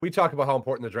We talk about how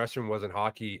important the dressing room was in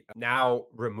hockey. Now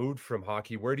removed from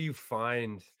hockey, where do you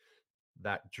find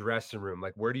that dressing room?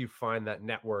 Like, where do you find that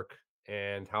network,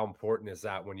 and how important is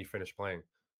that when you finish playing?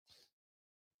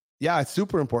 Yeah, it's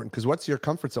super important because what's your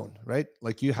comfort zone, right?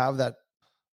 Like you have that.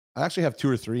 I actually have two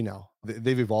or three now.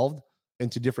 They've evolved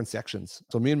into different sections.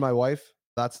 So me and my wife,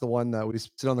 that's the one that we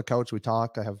sit on the couch, we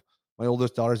talk. I have my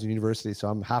oldest daughter's in university, so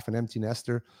I'm half an empty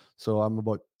nester. So I'm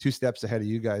about two steps ahead of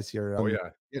you guys here. Oh, I'm yeah.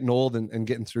 getting old and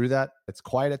getting through that. It's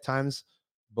quiet at times,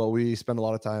 but we spend a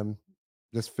lot of time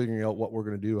just figuring out what we're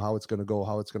going to do, how it's going to go,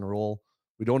 how it's going to roll.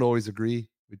 We don't always agree.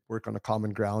 We work on a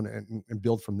common ground and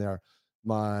build from there.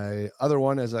 My other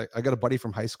one is I got a buddy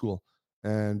from high school,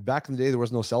 and back in the day, there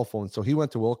was no cell phone. So he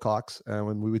went to Wilcox, and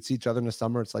when we would see each other in the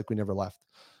summer, it's like we never left.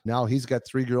 Now he's got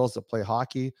three girls that play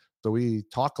hockey. So we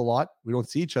talk a lot. We don't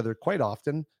see each other quite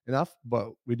often enough, but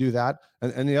we do that.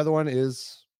 And the other one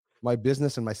is my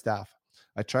business and my staff.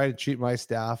 I try to treat my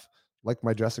staff like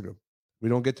my dressing room. We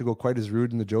don't get to go quite as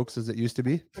rude in the jokes as it used to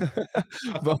be.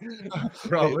 But I,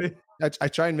 Probably. I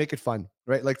try and make it fun,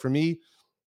 right? Like for me,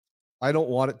 I don't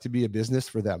want it to be a business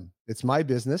for them. It's my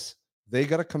business. They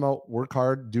got to come out, work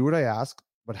hard, do what I ask,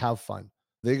 but have fun.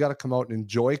 They got to come out and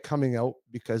enjoy coming out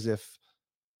because if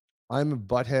I'm a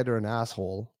butthead or an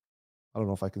asshole, I don't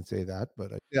know if I can say that,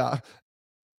 but yeah,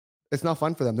 it's not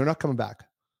fun for them. They're not coming back.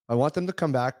 I want them to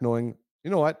come back knowing, you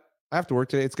know what? I have to work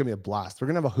today. It's going to be a blast. We're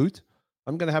going to have a hoot.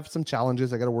 I'm going to have some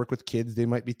challenges. I got to work with kids. They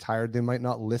might be tired. They might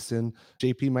not listen.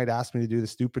 JP might ask me to do the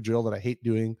stupid drill that I hate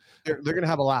doing. They're going to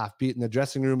have a laugh, be it in the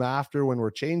dressing room after when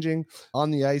we're changing,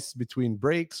 on the ice between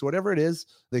breaks, whatever it is.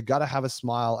 They got to have a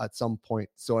smile at some point.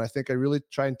 So I think I really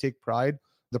try and take pride.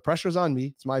 The pressure's on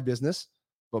me. It's my business,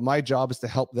 but my job is to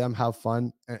help them have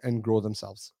fun and grow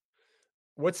themselves.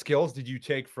 What skills did you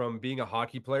take from being a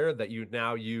hockey player that you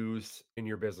now use in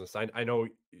your business? I know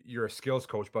you're a skills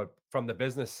coach, but from the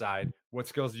business side, what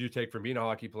skills did you take from being a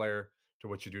hockey player to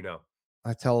what you do now?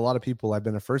 I tell a lot of people I've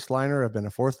been a first liner, I've been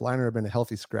a fourth liner, I've been a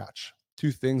healthy scratch.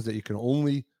 Two things that you can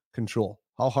only control: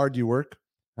 how hard you work,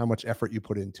 how much effort you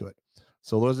put into it.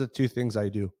 So those are the two things I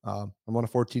do. I'm on a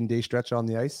 14-day stretch on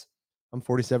the ice. I'm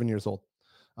 47 years old.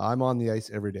 I'm on the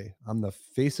ice every day. I'm the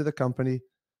face of the company.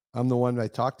 I'm the one I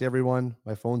talk to everyone.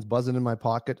 My phone's buzzing in my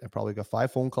pocket. I probably got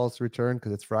 5 phone calls to return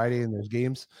because it's Friday and there's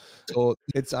games. So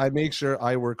I make sure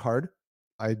I work hard.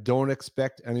 I don't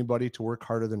expect anybody to work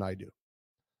harder than I do.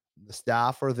 The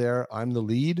staff are there. I'm the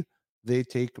lead. They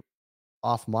take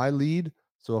off my lead.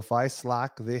 So if I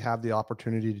slack, they have the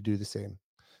opportunity to do the same.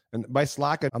 And by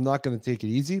slack, I'm not going to take it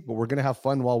easy, but we're going to have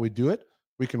fun while we do it.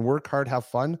 We can work hard, have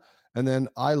fun. And then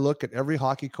I look at every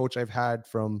hockey coach I've had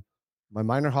from my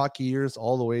minor hockey years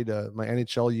all the way to my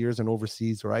NHL years and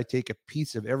overseas, where I take a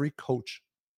piece of every coach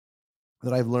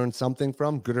that I've learned something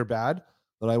from, good or bad,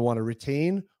 that I want to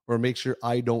retain or make sure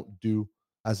I don't do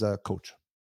as a coach.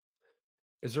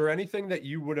 Is there anything that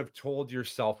you would have told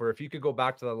yourself, or if you could go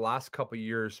back to the last couple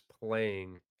years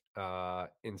playing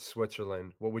in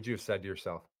Switzerland, what would you have said to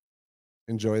yourself?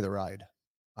 Enjoy the ride.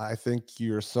 I think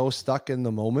you're so stuck in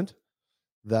the moment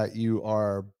that you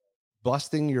are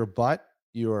busting your butt.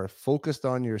 You are focused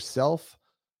on yourself.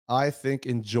 I think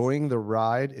enjoying the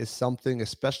ride is something,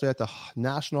 especially at the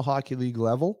National Hockey League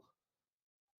level,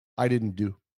 I didn't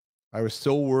do. I was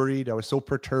so worried. I was so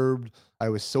perturbed. I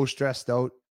was so stressed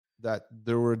out that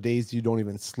there were days you don't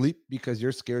even sleep because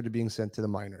you're scared of being sent to the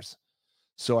minors.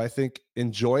 So I think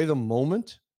enjoy the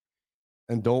moment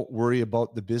and don't worry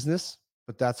about the business.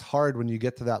 But that's hard when you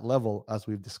get to that level, as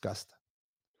we've discussed.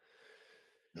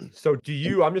 So do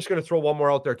you I'm just gonna throw one more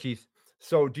out there, Keith.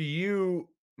 So do you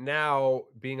now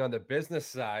being on the business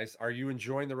side, are you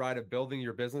enjoying the ride of building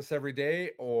your business every day?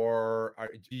 Or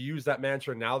do you use that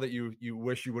mantra now that you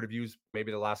wish you would have used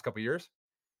maybe the last couple of years?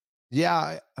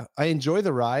 Yeah, I enjoy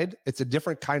the ride. It's a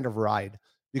different kind of ride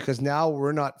because now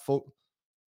we're not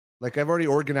like I've already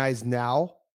organized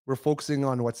now. We're focusing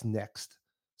on what's next.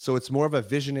 So it's more of a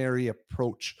visionary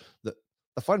approach. The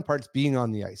fun part's being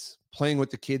on the ice, playing with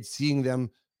the kids, seeing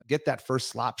them get that first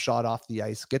slap shot off the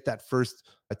ice, get that first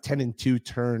a 10-2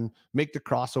 turn, make the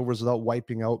crossovers without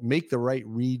wiping out, make the right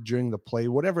read during the play,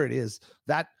 whatever it is.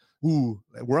 That ooh,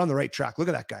 we're on the right track. Look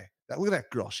at that guy. Look at that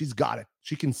girl. She's got it.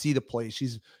 She can see the play.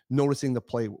 She's noticing the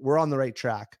play. We're on the right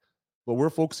track, but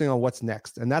we're focusing on what's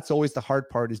next. And that's always the hard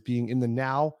part, is being in the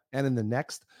now and in the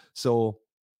next. So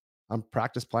I'm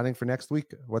practice planning for next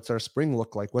week. What's our spring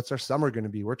look like? What's our summer going to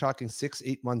be? We're talking 6,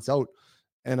 8 months out.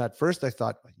 And at first I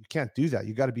thought, you can't do that.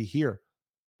 You got to be here.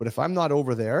 But if I'm not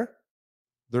over there,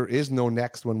 there is no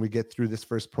next when we get through this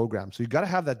first program. So you got to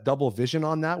have that double vision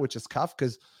on that, which is tough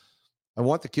because I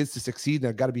want the kids to succeed and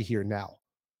I've got to be here now.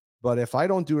 But if I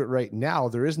don't do it right now,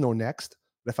 there is no next.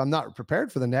 But if I'm not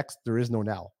prepared for the next, there is no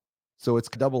now. So it's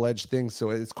a double-edged thing. So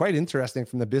it's quite interesting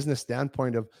from the business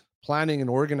standpoint of planning and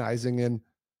organizing. And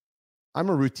I'm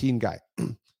a routine guy.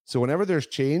 So whenever there's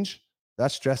change,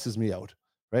 that stresses me out,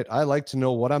 right? I like to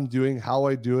know what I'm doing, how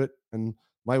I do it. And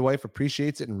my wife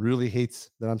appreciates it and really hates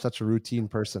that I'm such a routine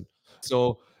person.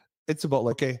 So it's about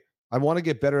like, okay, I want to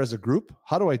get better as a group.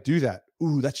 How do I do that?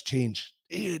 Ooh, that's change.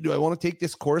 Do I want to take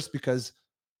this course? Because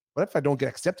what if I don't get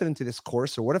accepted into this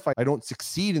course? Or what if I don't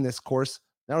succeed in this course?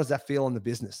 Now, does that fail on the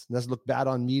business? Does it look bad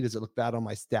on me? Does it look bad on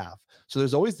my staff? So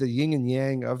there's always the yin and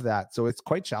yang of that. So it's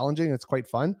quite challenging. It's quite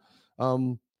fun.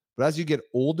 But as you get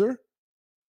older,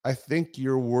 I think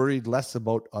you're worried less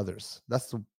about others. That's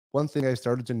the one thing I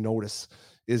started to notice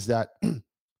is that,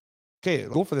 okay,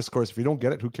 go for this course. If you don't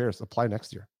get it, who cares? Apply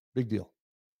next year. Big deal.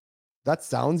 That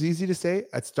sounds easy to say.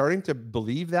 I'm starting to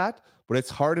believe that, but it's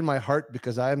hard in my heart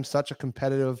because I am such a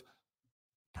competitive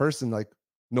person. Like,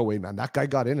 no way, man. That guy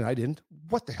got in and I didn't.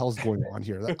 What the hell's going on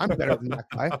here? I'm better than that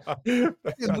guy. What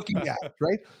are you looking at,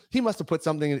 right? He must have put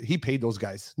something in. He paid those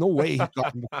guys. No way he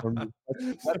got in before me.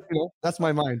 That's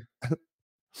my mind.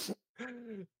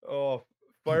 Oh,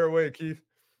 fire away, Keith.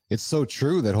 It's so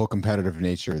true, that whole competitive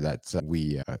nature that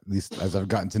we, at least as I've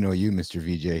gotten to know you, Mr.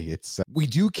 VJ, it's we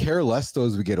do care less though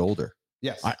as we get older.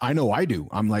 Yes. I know I do.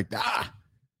 I'm like,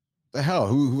 the hell,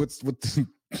 who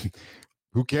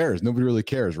cares? Nobody really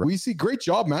cares, right? We see, great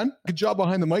job, man. Good job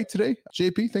behind the mic today.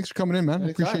 JP, thanks for coming in, man. I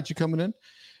appreciate you coming in.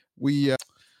 We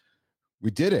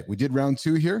did it. We did round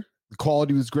 2 here. The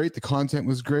quality was great. The content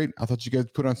was great. I thought you guys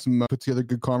put together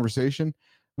good conversation.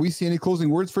 We see any closing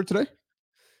words for today?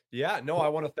 Yeah, no, I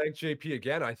want to thank JP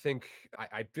again. I think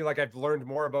I feel like I've learned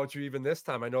more about you even this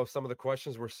time. I know some of the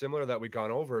questions were similar that we've gone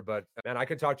over, but man, I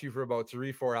could talk to you for about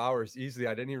 3-4 hours easily.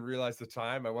 I didn't even realize the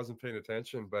time. I wasn't paying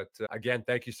attention, but again,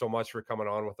 thank you so much for coming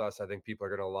on with us. I think people are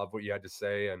going to love what you had to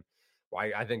say, and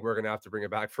I think we're going to have to bring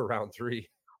it back for round 3.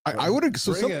 I would.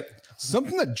 So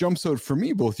something that jumps out for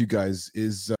me, both you guys,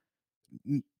 is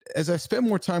as I spend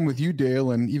more time with you,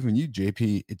 Dale, and even you,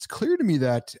 JP, it's clear to me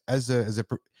that as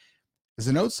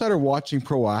an outsider watching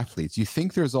pro athletes, you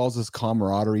think there's all this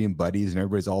camaraderie and buddies and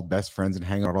everybody's all best friends and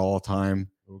hang out all the time.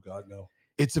 Oh God, no.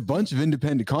 It's a bunch of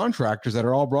independent contractors that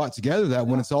are all brought together that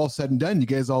when it's all said and done, you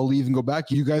guys all leave and go back.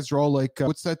 You guys are all like,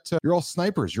 what's that? You're all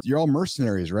snipers. You're all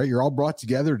mercenaries, right? You're all brought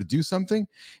together to do something.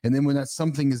 And then when that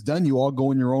something is done, you all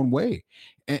go in your own way.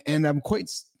 And I'm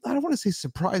quite, I don't want to say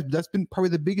surprised, but that's been probably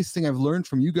the biggest thing I've learned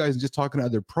from you guys and just talking to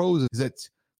other pros is that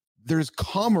there's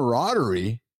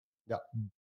camaraderie. Yeah.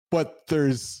 But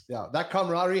that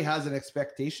camaraderie has an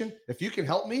expectation. If you can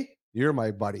help me, you're my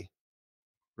buddy,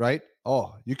 right?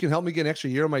 Oh, you can help me get an extra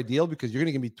year on my deal because you're going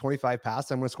to give me 25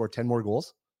 passes. I'm going to score 10 more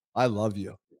goals. I love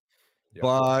you. Yep.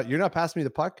 But you're not passing me the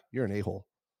puck. You're an a-hole.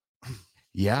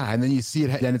 Yeah. And then you see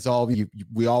it. Then it's all,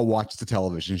 we all watch the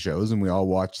television shows and we all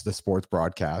watch the sports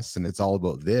broadcasts and it's all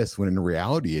about this when in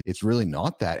reality, it's really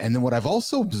not that. And then what I've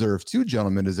also observed too,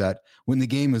 gentlemen, is that when the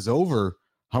game is over,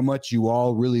 how much you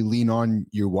all really lean on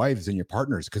your wives and your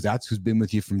partners, because that's who's been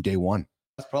with you from day one.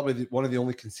 That's probably one of the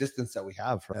only consistents that we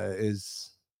have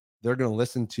is they're going to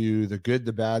listen to the good,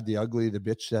 the bad, the ugly, the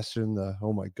bitch session, the,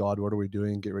 oh my God, what are we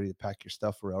doing? Get ready to pack your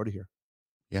stuff. We're out of here.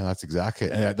 Yeah, that's exactly.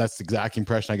 And that's the exact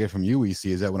impression I get from you, EC,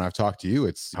 is that when I've talked to you,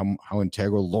 it's how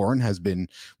integral Lauren has been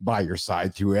by your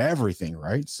side through everything,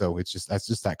 right? So that's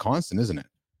just that constant, isn't it?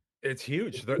 It's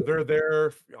huge. They're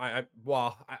there.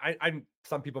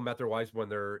 Some people met their wives when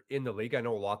they're in the league. I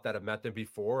know a lot that have met them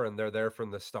before, and they're there from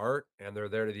the start, and they're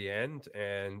there to the end.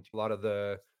 And a lot of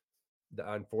the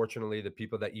unfortunately, the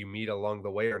people that you meet along the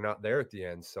way are not there at the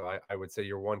end. So I would say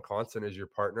your one constant is your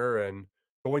partner, and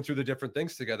going through the different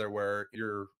things together, where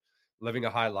you're living a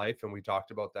high life, and we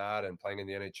talked about that, and playing in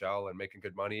the NHL and making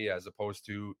good money, as opposed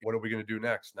to what are we going to do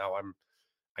next? Now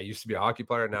I used to be a hockey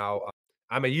player. Now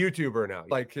I'm a YouTuber now.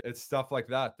 Like, it's stuff like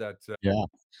that. Yeah,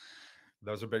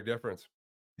 those are big difference.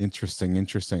 Interesting.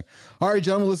 All right,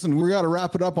 gentlemen, listen, we got to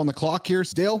wrap it up on the clock here.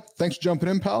 Dale, thanks for jumping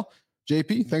in, pal.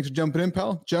 JP, thanks for jumping in,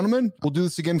 pal. Gentlemen, we'll do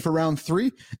this again for round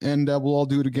 3, and we'll all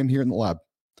do it again here in the lab.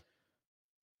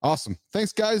 Awesome.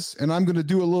 Thanks, guys. And I'm going to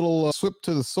do a little swip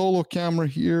to the solo camera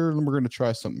here, and we're going to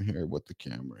try something here with the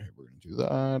camera. We're going to do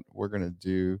that. We're going to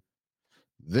do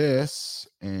this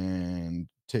and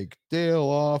take Dale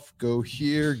off, go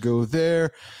here, go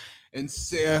there, and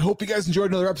say, I hope you guys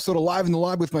enjoyed another episode of Live in the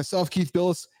Lab with myself, Keith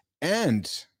Billis, and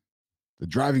the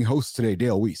driving host today,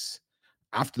 Dale Weiss.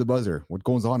 After the buzzer, what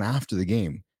goes on after the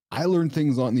game. I learn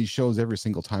things on these shows every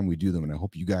single time we do them, and I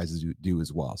hope you guys do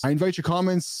as well. So I invite your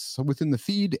comments within the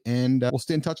feed, and we'll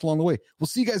stay in touch along the way. We'll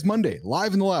see you guys Monday,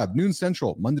 Live in the Lab, noon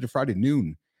Central, Monday to Friday,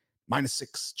 noon,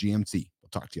 -6 GMT. We'll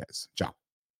talk to you guys. Ciao.